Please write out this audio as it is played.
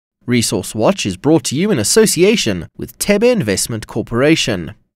Resource Watch is brought to you in association with Tebe Investment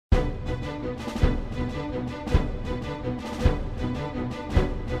Corporation.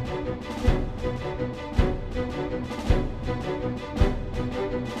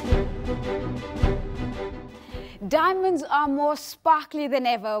 Diamonds are more sparkly than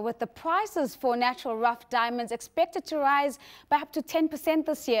ever, with the prices for natural rough diamonds expected to rise by up to 10%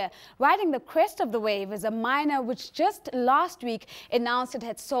 this year. Riding the crest of the wave is a miner which just last week announced it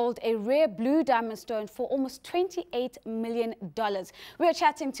had sold a rare blue diamond stone for almost $28 million. We're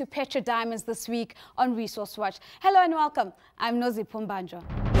chatting to Petra Diamonds this week on Resource Watch. Hello and welcome. I'm Nozi Pumbanjo.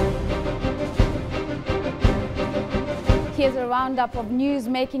 Here's a roundup of news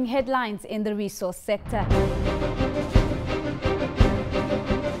making headlines in the resource sector.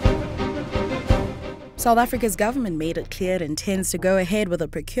 South Africa's government made it clear it intends to go ahead with a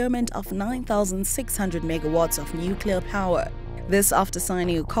procurement of 9,600 megawatts of nuclear power. This after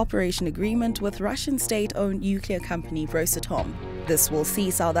signing a cooperation agreement with Russian state-owned nuclear company Rosatom. This will see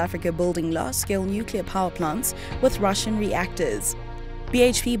South Africa building large-scale nuclear power plants with Russian reactors.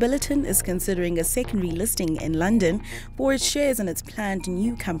 BHP Billiton is considering a secondary listing in London for its shares in its planned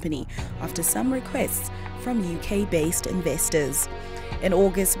new company after some requests from UK-based investors. In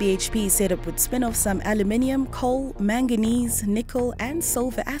August, BHP said it would spin off some aluminium, coal, manganese, nickel and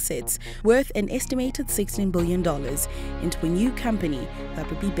silver assets worth an estimated $16 billion into a new company that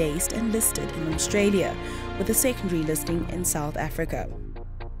would be based and listed in Australia, with a secondary listing in South Africa.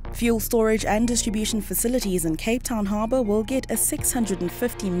 Fuel storage and distribution facilities in Cape Town Harbour will get a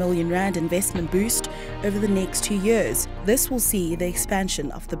R650 million investment boost over the next 2 years. This will see the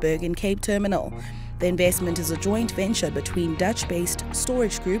expansion of the Bergen Cape terminal. The investment is a joint venture between Dutch-based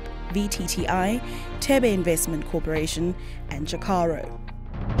storage group VTTI, Tebe Investment Corporation and Jacaro.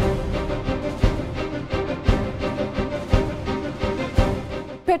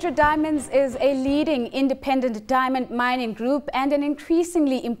 Petra Diamonds is a leading independent diamond mining group and an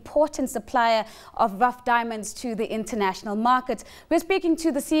increasingly important supplier of rough diamonds to the international market. We're speaking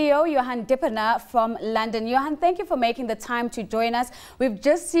to the CEO, Johan Dippener from London. Johan, thank you for making the time to join us. We've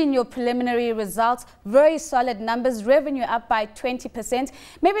just seen your preliminary results, very solid numbers, revenue up by 20%.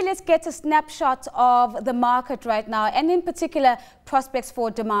 Maybe let's get a snapshot of the market right now and in particular prospects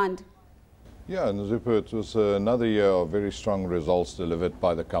for demand. Yeah, Nzupa, it was another year of very strong results delivered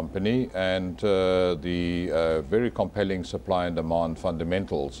by the company, and the very compelling supply and demand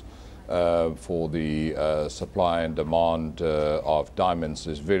fundamentals for the supply and demand of diamonds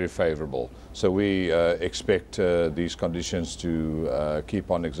is very favorable. So we expect these conditions to keep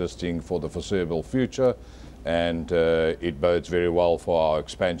on existing for the foreseeable future, and it bodes very well for our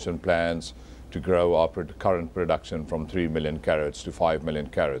expansion plans to grow our current production from 3 million carats to 5 million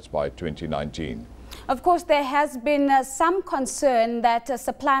carats by 2019. Of course, there has been some concern that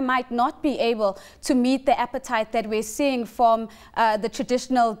supply might not be able to meet the appetite that we're seeing from the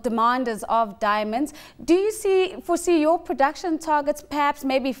traditional demanders of diamonds. Do you foresee your production targets perhaps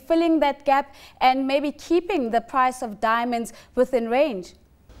maybe filling that gap and maybe keeping the price of diamonds within range?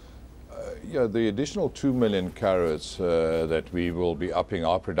 Yeah, the additional 2 million carats that we will be upping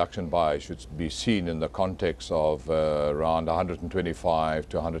our production by should be seen in the context of around 125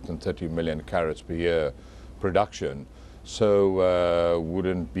 to 130 million carats per year production. So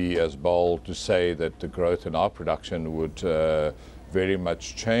wouldn't be as bold to say that the growth in our production would very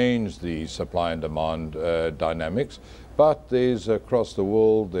much change the supply and demand dynamics. But there's across the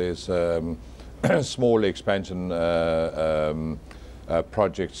world, there's small expansion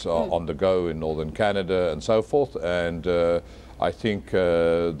projects on the go in northern Canada and so forth, and I think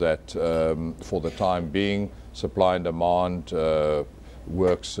that for the time being supply and demand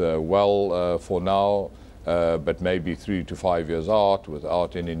works well for now, but maybe 3 to 5 years out,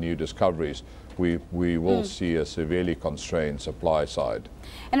 without any new discoveries, we will see a severely constrained supply side.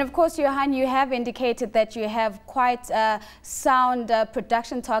 And of course, Johan, you have indicated that you have quite sound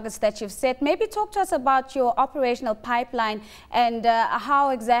production targets that you've set. Maybe talk to us about your operational pipeline and how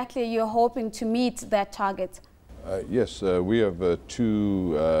exactly you're hoping to meet that target. Yes, we have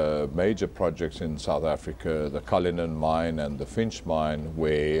two major projects in South Africa, the Cullinan mine and the Finch mine,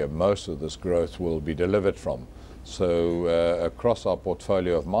 where most of this growth will be delivered from. So across our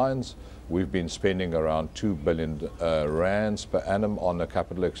portfolio of mines, we've been spending around 2 billion rands per annum on a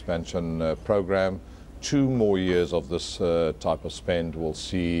capital expansion program. 2 more years of this type of spend will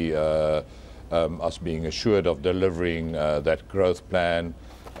see us being assured of delivering that growth plan.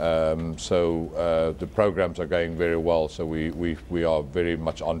 So the programs are going very well, so we are very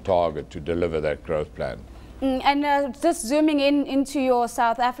much on target to deliver that growth plan. And just zooming into your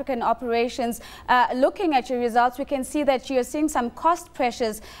South African operations, looking at your results, we can see that you're seeing some cost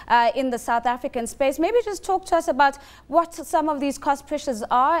pressures in the South African space. Maybe just talk to us about what some of these cost pressures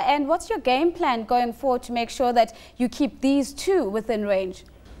are and what's your game plan going forward to make sure that you keep these two within range?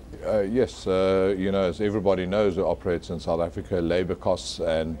 Yes, you know, as everybody knows who operates in South Africa, labour costs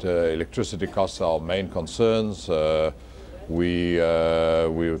and electricity costs are our main concerns. We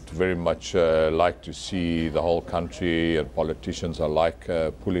would very much like to see the whole country and politicians alike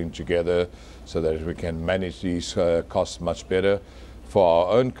pulling together so that we can manage these costs much better. For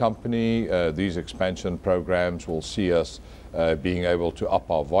our own company, these expansion programs will see us being able to up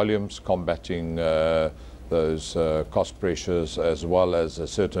our volumes, combating those cost pressures, as well as a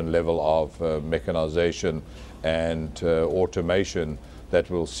certain level of mechanization and automation that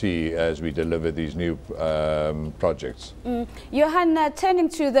we'll see as we deliver these new projects. Johan, turning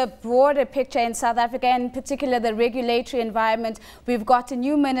to the broader picture in South Africa, and in particular the regulatory environment, we've got a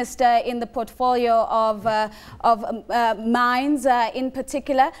new minister in the portfolio of mines in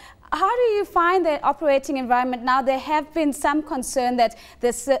particular. How do you find the operating environment now? There have been some concern that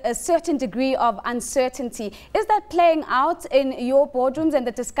there's a certain degree of uncertainty. Is that playing out in your boardrooms and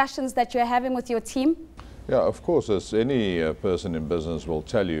the discussions that you're having with your team? Yeah, of course, as any person in business will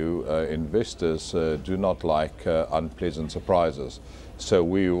tell you, investors do not like unpleasant surprises. So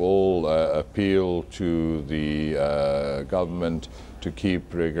we all appeal to the government to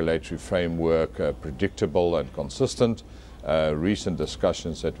keep regulatory framework predictable and consistent. Recent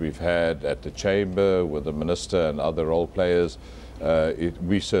discussions that we've had at the Chamber with the Minister and other role players,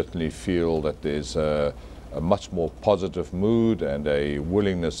 we certainly feel that there's a much more positive mood and a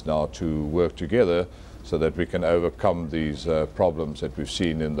willingness now to work together so that we can overcome these problems that we've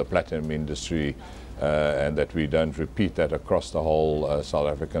seen in the platinum industry and that we don't repeat that across the whole South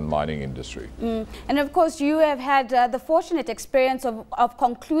African mining industry. And of course you have had the fortunate experience of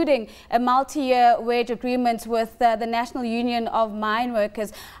concluding a multi-year wage agreement with the National Union of Mine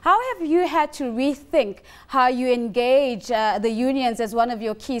Workers. How have you had to rethink how you engage the unions as one of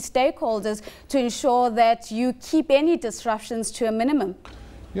your key stakeholders to ensure that you keep any disruptions to a minimum?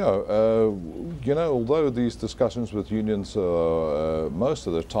 Yeah, you know, although these discussions with unions are most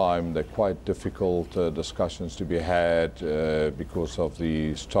of the time they're quite difficult discussions to be had because of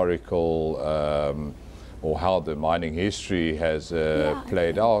the historical or how the mining history has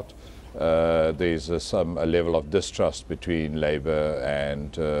played out. There's a level of distrust between labour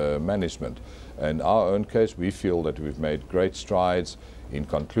and management. In our own case, we feel that we've made great strides in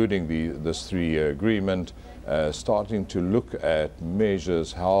concluding this three-year agreement, starting to look at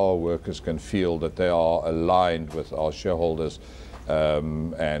measures how workers can feel that they are aligned with our shareholders,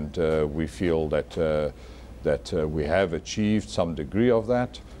 and we feel that we have achieved some degree of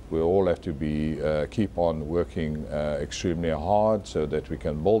that. We all have to keep on working extremely hard so that we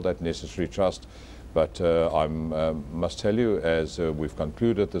can build that necessary trust. But I must tell you, as we've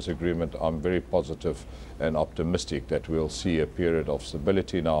concluded this agreement, I'm very positive and optimistic that we'll see a period of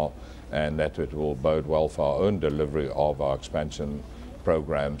stability now and that it will bode well for our own delivery of our expansion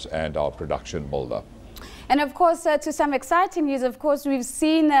programs and our production build-up. And of course, to some exciting news, of course, we've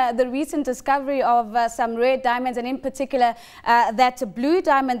seen the recent discovery of some rare diamonds, and in particular that blue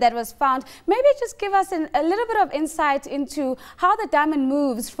diamond that was found. Maybe just give us a little bit of insight into how the diamond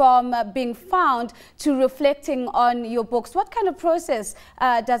moves from being found to reflecting on your books. What kind of process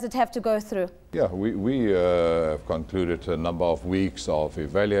does it have to go through? Yeah, we have concluded a number of weeks of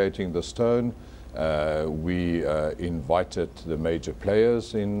evaluating the stone. We invited the major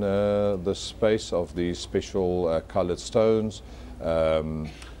players in the space of these special coloured stones.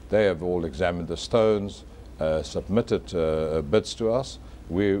 They have all examined the stones, submitted bids to us.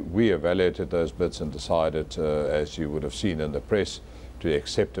 We evaluated those bids and decided, as you would have seen in the press, to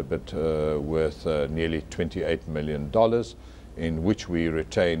accept a bid worth nearly $28 million, in which we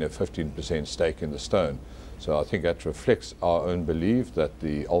retain a 15% stake in the stone. So I think that reflects our own belief that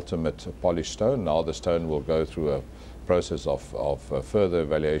the ultimate polished stone, now the stone will go through a process of further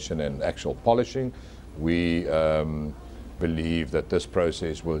evaluation and actual polishing. We believe that this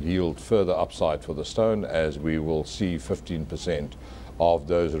process will yield further upside for the stone, as we will see 15% of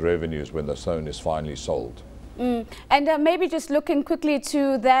those revenues when the stone is finally sold. And maybe just looking quickly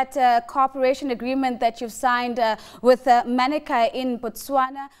to that cooperation agreement that you've signed with Manica in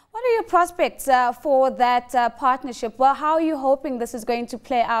Botswana. What are your prospects for that partnership? Well, how are you hoping this is going to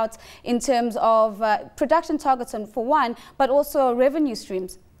play out in terms of production targets for one, but also revenue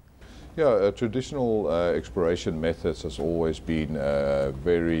streams? Yeah, traditional exploration methods has always been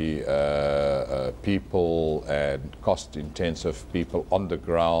very people and cost-intensive, people on the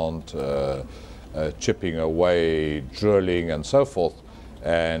ground, chipping away, drilling and so forth.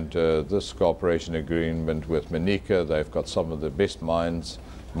 And this cooperation agreement with Manica, they've got some of the best mines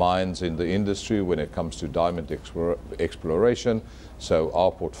in the industry when it comes to diamond exploration. So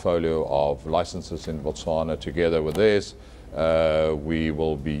our portfolio of licenses in Botswana together with theirs, we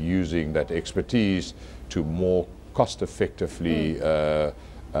will be using that expertise to more cost effectively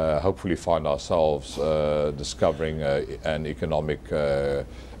hopefully find ourselves discovering an economic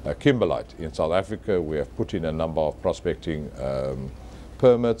kimberlite. In South Africa, we have put in a number of prospecting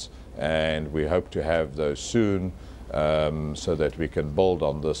permits, and we hope to have those soon, so that we can build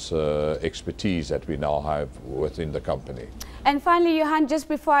on this expertise that we now have within the company. And finally, Johan, just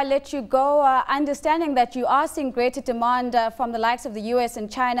before I let you go, understanding that you are seeing greater demand from the likes of the US and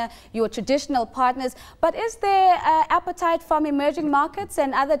China, your traditional partners, but is there appetite from emerging markets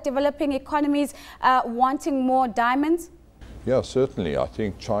and other developing economies wanting more diamonds? Yeah, certainly. I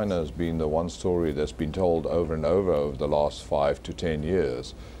think China has been the one story that's been told over and over the last 5 to 10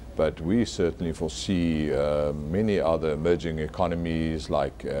 years. But we certainly foresee many other emerging economies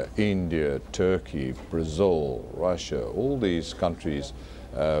like India, Turkey, Brazil, Russia. All these countries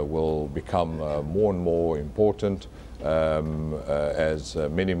will become more and more important as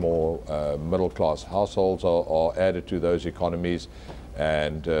many more middle-class households are added to those economies.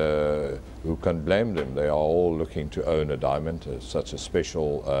 And who can blame them? They are all looking to own a diamond, such a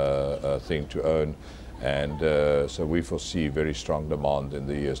special thing to own. And so we foresee very strong demand in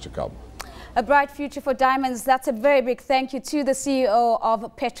the years to come. A bright future for diamonds. That's a very big thank you to the CEO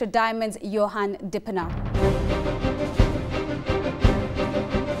of Petra Diamonds, Johan Dippenaar.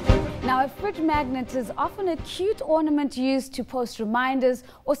 Now, a fridge magnet is often a cute ornament used to post reminders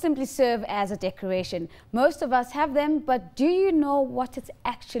or simply serve as a decoration. Most of us have them, but do you know what it's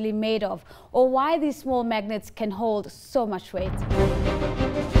actually made of, or why these small magnets can hold so much weight?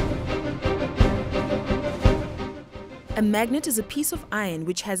 A magnet is a piece of iron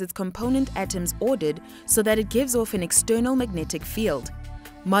which has its component atoms ordered so that it gives off an external magnetic field.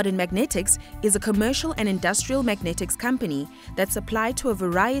 Modern Magnetics is a commercial and industrial magnetics company that supply to a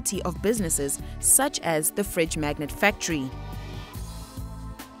variety of businesses, such as the Fridge Magnet Factory.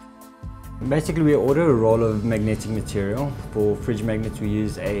 Basically, we order a roll of magnetic material. For fridge magnets, we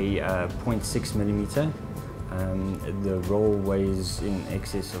use a 0.6 millimeter. The roll weighs in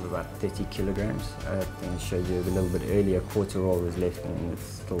excess of about 30 kilograms. I think I showed you a little bit earlier, a quarter roll was left and it's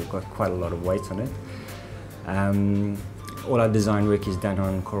still got quite a lot of weight on it. All our design work is done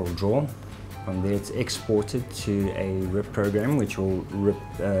on Coral Draw. From there it's exported to a RIP program which will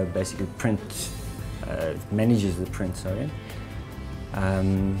basically manages the print,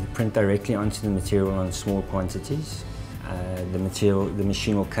 print directly onto the material on small quantities. The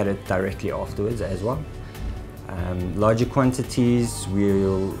machine will cut it directly afterwards as well. Larger quantities,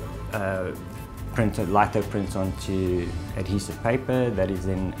 we'll print a litho print onto adhesive paper that is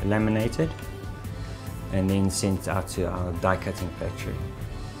then laminated and then sent out to our die cutting factory.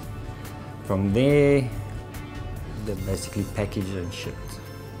 From there, they're basically packaged and shipped.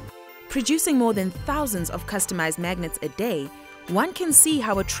 Producing more than thousands of customized magnets a day, one can see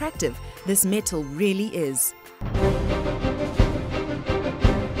how attractive this metal really is.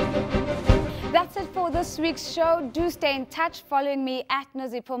 That's it for this week's show. Do stay in touch following me at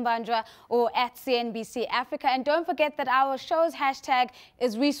Nuzi Pumbandra or at CNBC Africa. And don't forget that our show's hashtag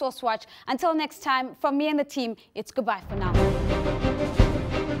is ResourceWatch. Until next time, from me and the team, it's goodbye for now.